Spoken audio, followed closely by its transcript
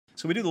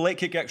So we do the Late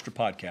Kick Extra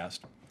podcast.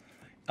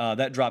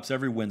 That drops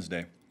every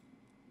Wednesday.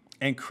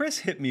 And Chris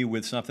hit me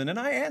with something, and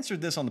I answered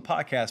this on the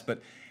podcast,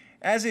 but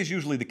as is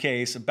usually the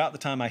case, about the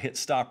time I hit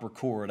stop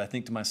record, I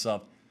think to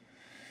myself,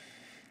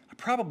 I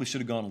probably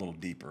should have gone a little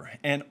deeper.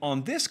 And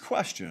on this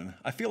question,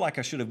 I feel like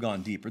I should have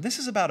gone deeper. This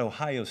is about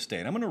Ohio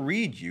State. I'm going to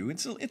read you.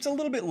 It's a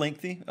little bit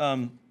lengthy,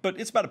 but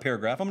it's about a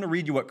paragraph. I'm going to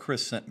read you what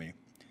Chris sent me.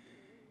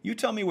 You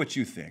tell me what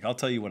you think. I'll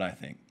tell you what I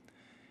think.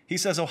 He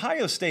says,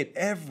 Ohio State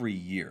every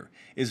year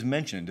is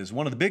mentioned as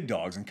one of the big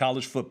dogs in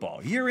college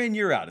football, year in,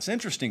 year out. It's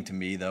interesting to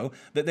me, though,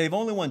 that they've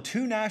only won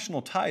 2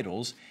 national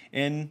titles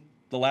in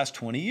the last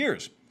 20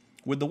 years.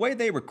 With the way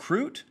they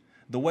recruit,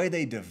 the way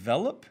they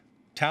develop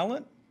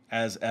talent,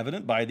 as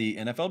evident by the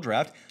NFL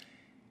draft,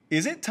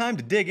 is it time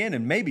to dig in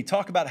and maybe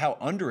talk about how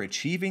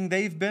underachieving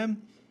they've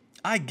been?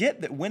 I get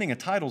that winning a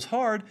title's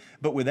hard,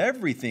 but with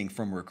everything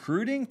from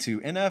recruiting to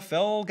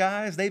NFL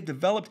guys they've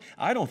developed,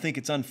 I don't think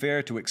it's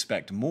unfair to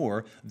expect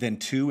more than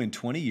 2 in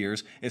 20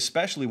 years,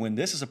 especially when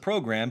this is a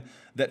program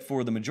that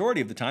for the majority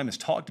of the time is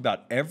talked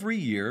about every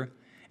year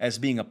as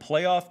being a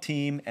playoff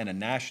team and a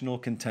national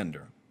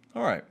contender.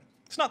 All right,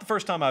 it's not the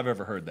first time I've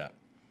ever heard that.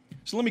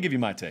 So let me give you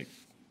my take.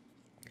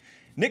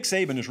 Nick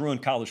Saban has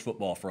ruined college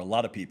football for a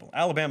lot of people.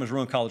 Alabama's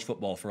ruined college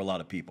football for a lot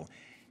of people.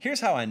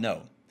 Here's how I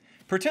know.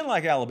 Pretend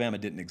like Alabama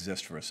didn't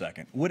exist for a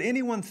second. Would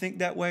anyone think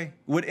that way?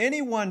 Would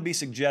anyone be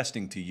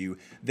suggesting to you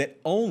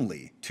that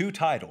only 2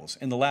 titles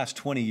in the last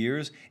 20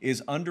 years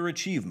is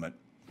underachievement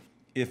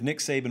if Nick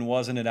Saban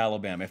wasn't at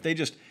Alabama? If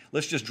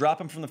let's just drop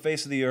him from the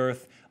face of the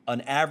earth, an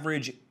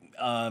average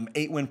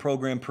 8-win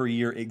program per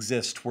year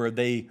exists where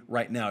they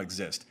right now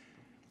exist.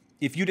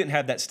 If you didn't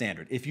have that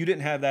standard, if you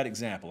didn't have that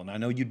example, and I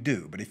know you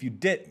do, but if you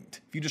didn't,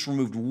 if you just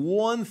removed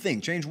one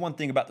thing, changed one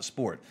thing about the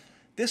sport,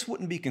 this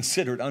wouldn't be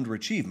considered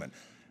underachievement.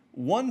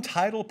 1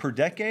 title per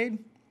decade?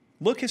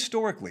 Look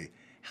historically.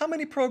 How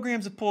many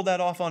programs have pulled that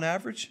off on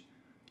average?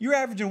 You're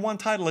averaging 1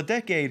 title a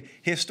decade.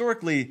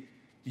 Historically,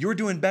 you're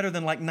doing better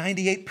than like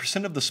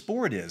 98% of the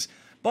sport is.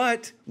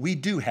 But we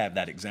do have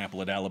that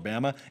example at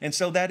Alabama, and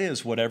so that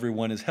is what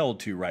everyone is held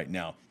to right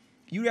now.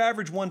 You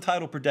average 1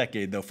 title per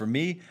decade, though. For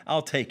me,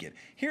 I'll take it.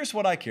 Here's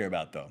what I care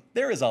about, though.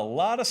 There is a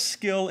lot of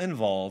skill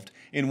involved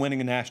in winning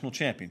a national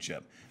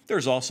championship.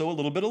 There's also a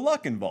little bit of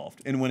luck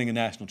involved in winning a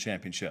national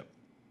championship.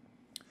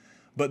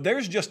 But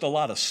there's just a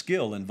lot of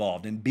skill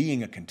involved in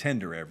being a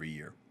contender every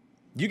year.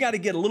 You got to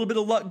get a little bit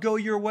of luck go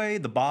your way,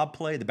 the bob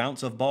play, the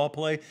bounce of ball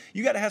play.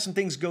 You got to have some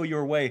things go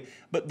your way.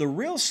 But the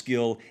real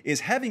skill is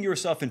having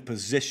yourself in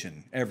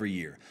position every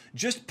year.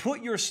 Just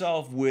put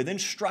yourself within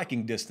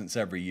striking distance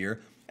every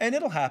year, and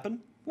it'll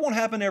happen. It won't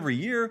happen every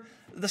year.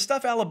 The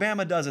stuff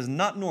Alabama does is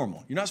not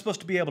normal. You're not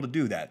supposed to be able to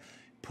do that.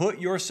 Put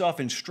yourself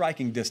in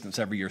striking distance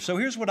every year. So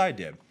here's what I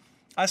did.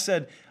 I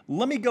said,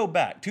 let me go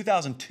back.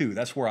 2002,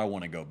 that's where I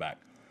want to go back.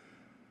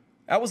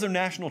 That was their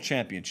national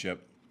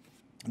championship.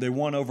 They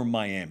won over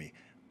Miami.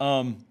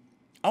 I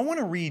want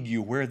to read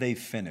you where they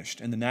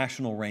finished in the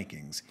national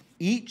rankings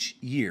each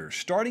year,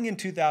 starting in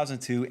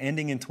 2002,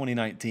 ending in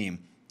 2019.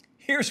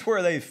 Here's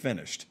where they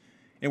finished.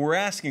 And we're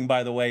asking,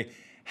 by the way,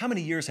 how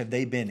many years have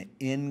they been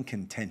in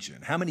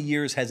contention? How many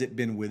years has it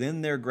been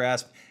within their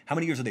grasp? How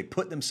many years have they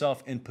put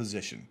themselves in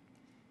position?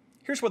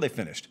 Here's where they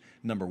finished.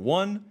 Number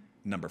 1,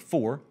 number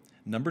 4,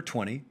 number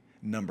 20,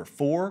 number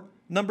 4,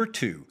 number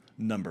 2,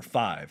 number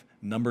 5,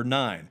 number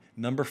 9,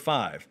 number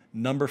 5,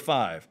 number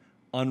 5,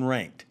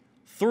 unranked.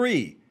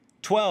 3,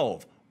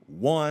 12,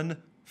 1,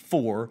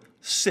 4,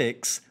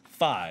 6,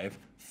 5,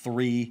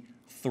 3,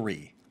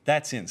 3.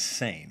 That's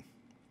insane.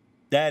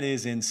 That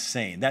is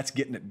insane. That's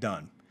getting it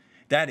done.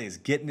 That is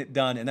getting it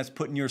done, and that's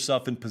putting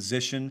yourself in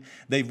position.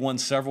 They've won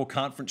several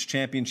conference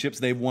championships.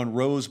 They've won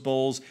Rose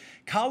Bowls.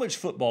 College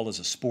football is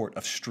a sport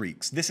of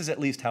streaks. This is at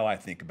least how I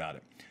think about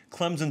it.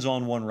 Clemson's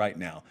on one right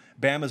now.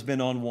 Bama's been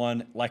on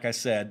one, like I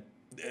said,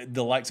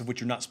 the likes of which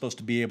you're not supposed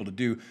to be able to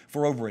do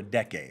for over a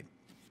decade.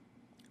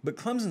 But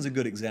Clemson's a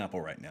good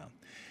example right now.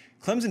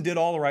 Clemson did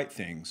all the right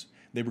things.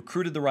 They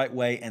recruited the right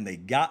way, and they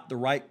got the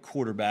right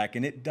quarterback,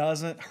 and it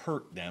doesn't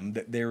hurt them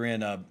that they're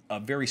in a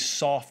very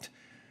soft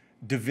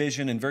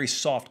division and very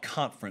soft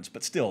conference,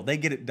 but still, they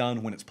get it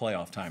done when it's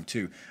playoff time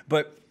too.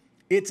 But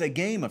it's a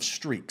game of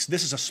streaks.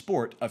 This is a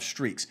sport of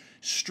streaks.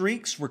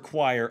 Streaks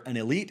require an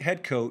elite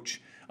head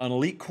coach, an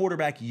elite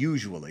quarterback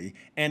usually,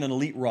 and an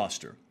elite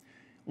roster.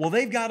 Well,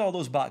 they've got all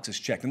those boxes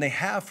checked, and they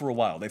have for a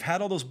while. They've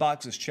had all those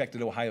boxes checked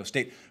at Ohio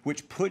State,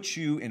 which puts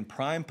you in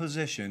prime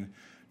position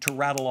to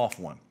rattle off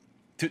one,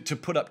 to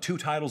put up 2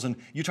 titles. And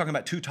you're talking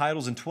about 2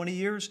 titles in 20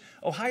 years?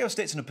 Ohio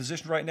State's in a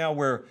position right now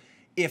where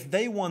if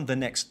they won the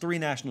next 3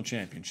 national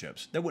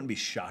championships, that wouldn't be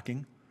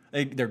shocking.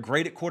 They're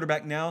great at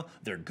quarterback now.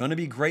 They're going to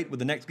be great with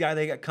the next guy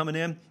they got coming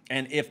in.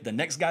 And if the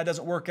next guy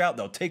doesn't work out,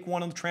 they'll take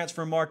one on the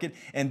transfer market,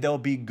 and they'll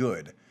be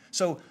good.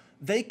 So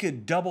they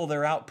could double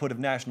their output of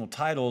national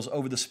titles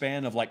over the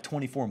span of like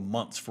 24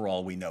 months for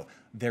all we know.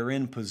 They're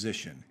in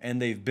position,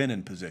 and they've been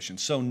in position.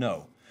 So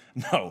no,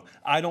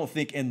 I don't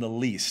think in the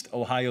least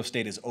Ohio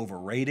State is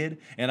overrated,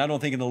 and I don't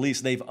think in the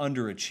least they've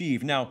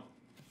underachieved. Now,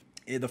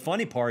 The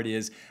funny part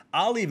is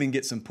I'll even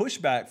get some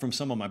pushback from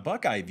some of my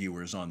Buckeye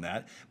viewers on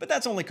that, but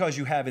that's only because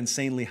you have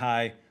insanely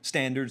high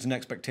standards and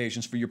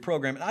expectations for your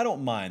program, and I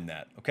don't mind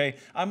that, okay?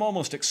 I'm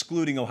almost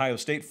excluding Ohio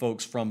State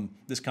folks from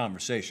this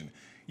conversation.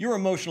 You're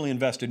emotionally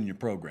invested in your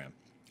program.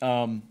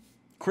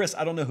 Chris,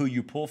 I don't know who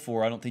you pull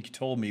for. I don't think you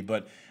told me,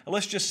 but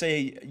let's just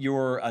say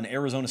you're an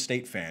Arizona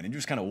State fan and you're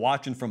just kind of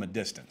watching from a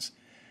distance.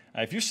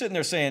 If you're sitting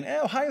there saying,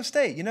 Ohio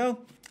State, a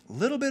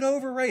little bit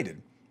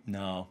overrated.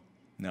 No.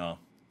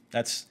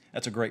 That's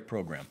a great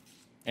program.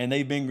 And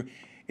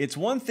it's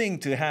one thing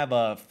to have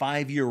a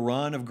 5-year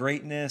run of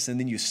greatness and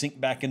then you sink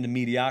back into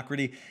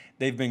mediocrity.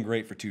 They've been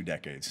great for 2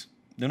 decades.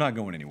 They're not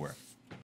going anywhere.